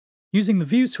Using the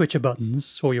View Switcher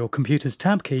buttons, or your computer's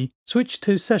tab key, switch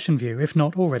to Session View if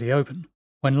not already open.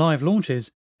 When Live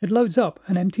launches, it loads up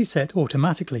an empty set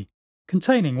automatically,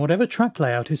 containing whatever track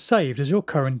layout is saved as your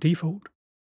current default.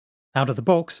 Out of the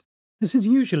box, this is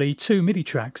usually 2 MIDI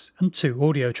tracks and 2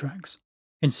 audio tracks.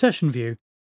 In Session View,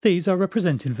 these are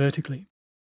represented vertically.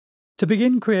 To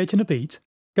begin creating a beat,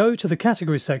 go to the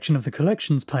Categories section of the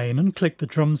Collections pane and click the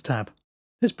Drums tab.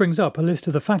 This brings up a list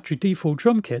of the factory default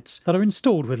drum kits that are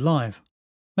installed with Live.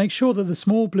 Make sure that the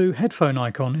small blue headphone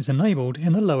icon is enabled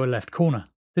in the lower left corner.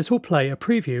 This will play a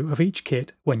preview of each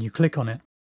kit when you click on it.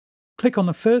 Click on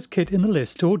the first kit in the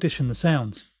list to audition the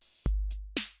sounds.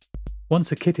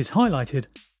 Once a kit is highlighted,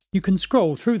 you can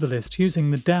scroll through the list using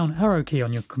the down arrow key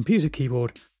on your computer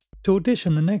keyboard to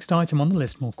audition the next item on the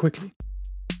list more quickly.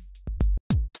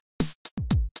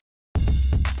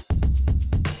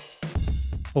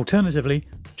 Alternatively,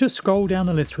 just scroll down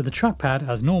the list with the trackpad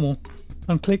as normal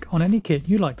and click on any kit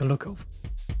you like the look of.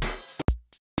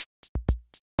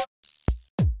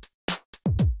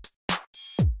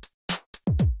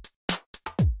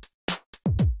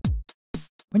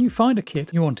 When you find a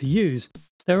kit you want to use,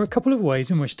 there are a couple of ways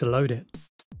in which to load it.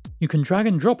 You can drag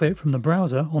and drop it from the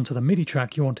browser onto the MIDI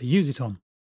track you want to use it on.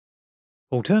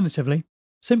 Alternatively,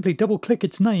 simply double-click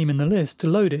its name in the list to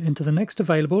load it into the next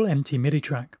available empty MIDI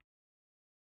track.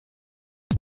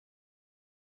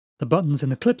 The buttons in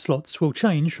the clip slots will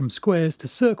change from squares to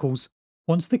circles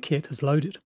once the kit has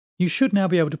loaded. You should now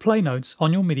be able to play notes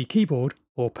on your MIDI keyboard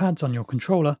or pads on your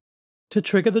controller to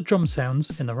trigger the drum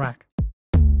sounds in the rack.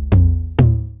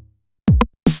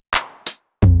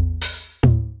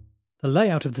 The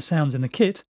layout of the sounds in the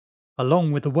kit,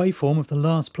 along with the waveform of the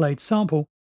last played sample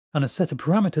and a set of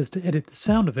parameters to edit the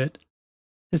sound of it,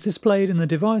 is displayed in the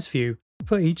device view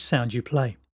for each sound you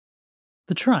play.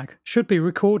 The track should be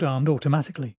record armed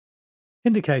automatically,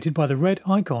 indicated by the red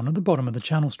icon at the bottom of the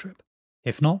channel strip.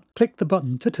 If not, click the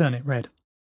button to turn it red.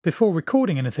 Before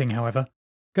recording anything, however,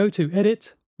 go to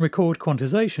Edit, Record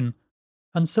Quantization,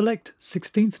 and select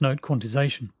 16th note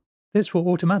quantization. This will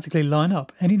automatically line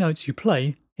up any notes you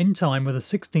play in time with a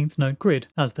 16th note grid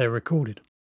as they're recorded.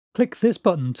 Click this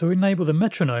button to enable the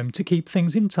metronome to keep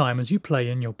things in time as you play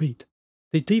in your beat.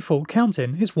 The default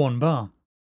count-in is 1 bar,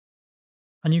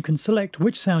 and you can select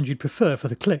which sound you'd prefer for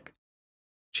the click.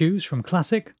 Choose from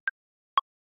Classic,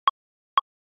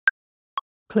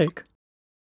 Click,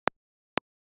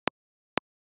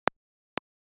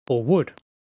 or Wood.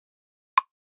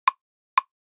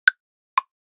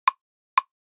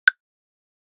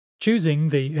 Choosing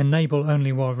the Enable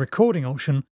Only While Recording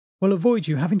option will avoid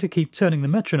you having to keep turning the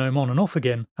metronome on and off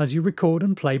again as you record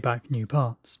and play back new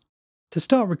parts. To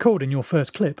start recording your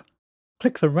first clip,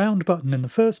 click the round button in the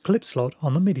first clip slot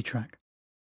on the MIDI track.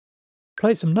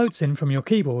 Play some notes in from your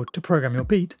keyboard to program your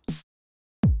beat,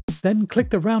 then click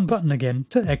the round button again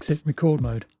to exit record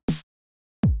mode.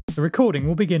 The recording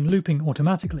will begin looping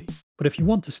automatically, but if you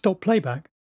want to stop playback,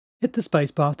 hit the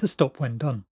spacebar to stop when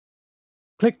done.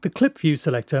 Click the Clip View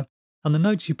selector and the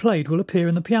notes you played will appear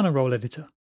in the piano roll editor,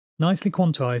 nicely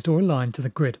quantized or aligned to the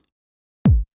grid.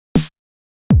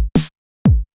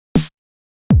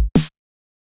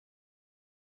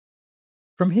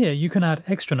 From here you can add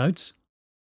extra notes,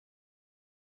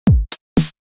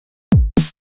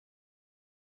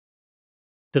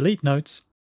 delete notes,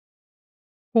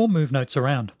 or move notes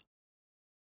around.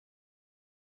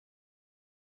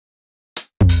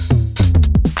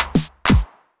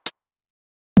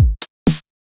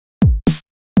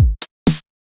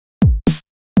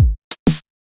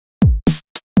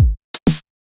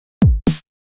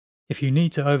 If you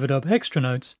need to overdub extra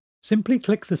notes, simply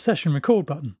click the Session Record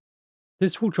button.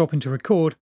 This will drop into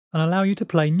record and allow you to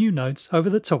play new notes over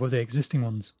the top of the existing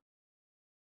ones.